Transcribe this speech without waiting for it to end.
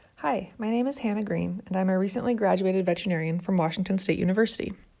Hi, my name is Hannah Green, and I'm a recently graduated veterinarian from Washington State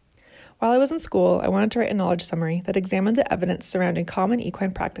University. While I was in school, I wanted to write a knowledge summary that examined the evidence surrounding common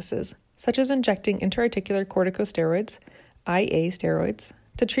equine practices, such as injecting intra-articular corticosteroids, IA steroids,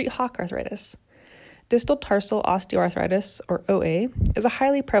 to treat hock arthritis. Distal tarsal osteoarthritis, or OA, is a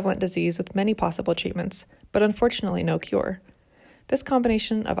highly prevalent disease with many possible treatments, but unfortunately no cure. This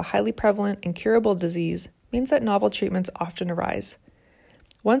combination of a highly prevalent and curable disease means that novel treatments often arise.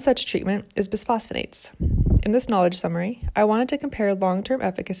 One such treatment is bisphosphonates. In this knowledge summary, I wanted to compare long-term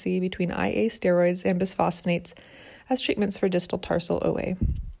efficacy between IA steroids and bisphosphonates as treatments for distal tarsal OA.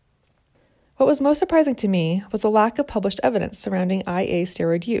 What was most surprising to me was the lack of published evidence surrounding IA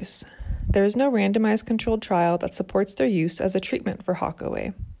steroid use. There is no randomized controlled trial that supports their use as a treatment for hock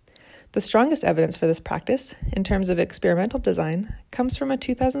OA. The strongest evidence for this practice, in terms of experimental design, comes from a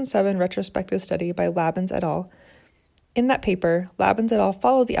 2007 retrospective study by Labbins et al. In that paper, Labbins et al.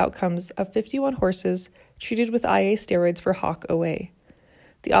 Followed the outcomes of 51 horses treated with IA steroids for hock OA.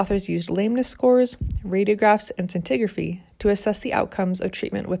 The authors used lameness scores, radiographs, and scintigraphy to assess the outcomes of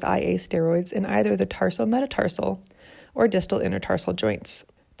treatment with IA steroids in either the tarsometatarsal or distal intertarsal joints.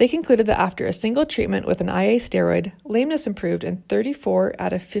 They concluded that after a single treatment with an IA steroid, lameness improved in 34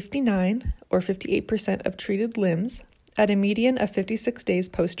 out of 59, or 58% of treated limbs, at a median of 56 days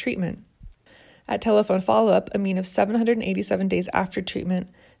post-treatment. At telephone follow-up, a mean of 787 days after treatment,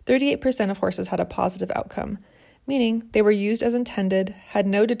 38% of horses had a positive outcome, meaning they were used as intended, had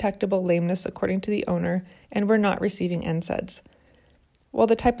no detectable lameness according to the owner, and were not receiving NSAIDs. While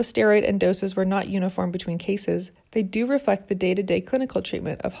the type of steroid and doses were not uniform between cases, they do reflect the day-to-day clinical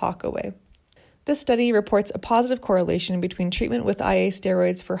treatment of hock OA. This study reports a positive correlation between treatment with IA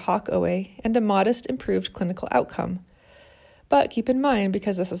steroids for hock OA and a modest improved clinical outcome. But keep in mind,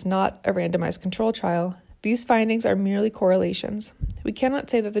 because this is not a randomized control trial, these findings are merely correlations. We cannot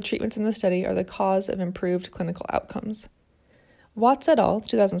say that the treatments in the study are the cause of improved clinical outcomes. Watts et al.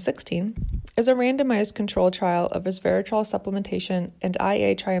 2016 is a randomized control trial of resveratrol supplementation and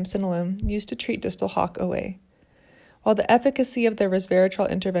IA triamcinolone used to treat distal hock OA. While the efficacy of the resveratrol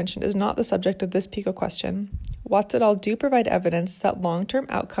intervention is not the subject of this PICO question, Watts et al. Do provide evidence that long-term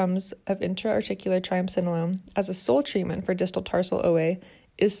outcomes of intra-articular triamcinolone as a sole treatment for distal tarsal OA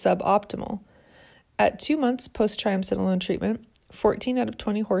is suboptimal. At 2 months post-triamcinolone treatment, 14 out of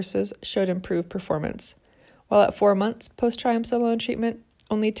 20 horses showed improved performance, while at 4 months post-triamcinolone treatment,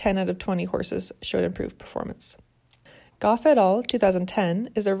 only 10 out of 20 horses showed improved performance. Goff et al.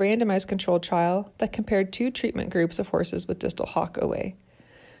 2010 is a randomized controlled trial that compared 2 treatment groups of horses with distal hock OA.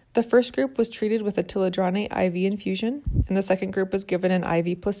 The first group was treated with a tilidronate IV infusion, and the second group was given an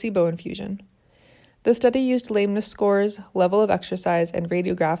IV placebo infusion. The study used lameness scores, level of exercise, and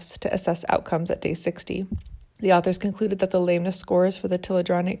radiographs to assess outcomes at day 60. The authors concluded that the lameness scores for the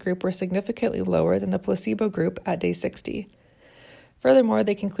tilidronate group were significantly lower than the placebo group at day 60. Furthermore,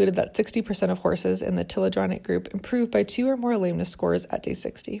 they concluded that 60% of horses in the tilidronate group improved by 2 or more lameness scores at day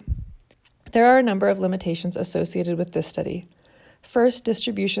 60. There are a number of limitations associated with this study. First,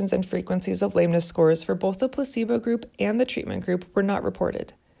 distributions and frequencies of lameness scores for both the placebo group and the treatment group were not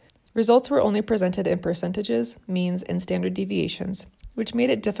reported. Results were only presented in percentages, means, and standard deviations, which made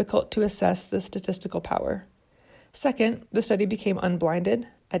it difficult to assess the statistical power. Second, the study became unblinded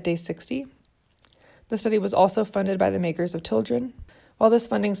at day 60. The study was also funded by the makers of Tildren. While this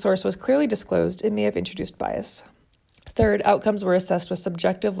funding source was clearly disclosed, it may have introduced bias. Third, outcomes were assessed with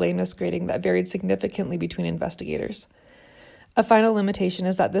subjective lameness grading that varied significantly between investigators. A final limitation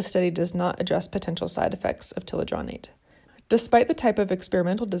is that this study does not address potential side effects of tilidronate. Despite the type of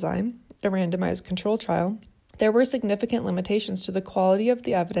experimental design, a randomized control trial, there were significant limitations to the quality of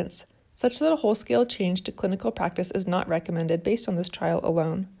the evidence, such that a whole-scale change to clinical practice is not recommended based on this trial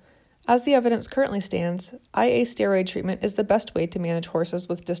alone. As the evidence currently stands, IA steroid treatment is the best way to manage horses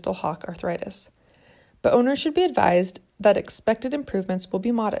with distal hock arthritis. But owners should be advised that expected improvements will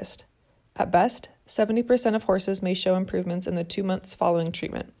be modest. At best, 70% of horses may show improvements in the 2 months following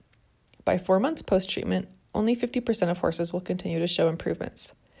treatment. By 4 months post-treatment, only 50% of horses will continue to show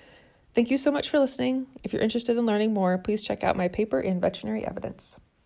improvements. Thank you so much for listening. If you're interested in learning more, please check out my paper in Veterinary Evidence.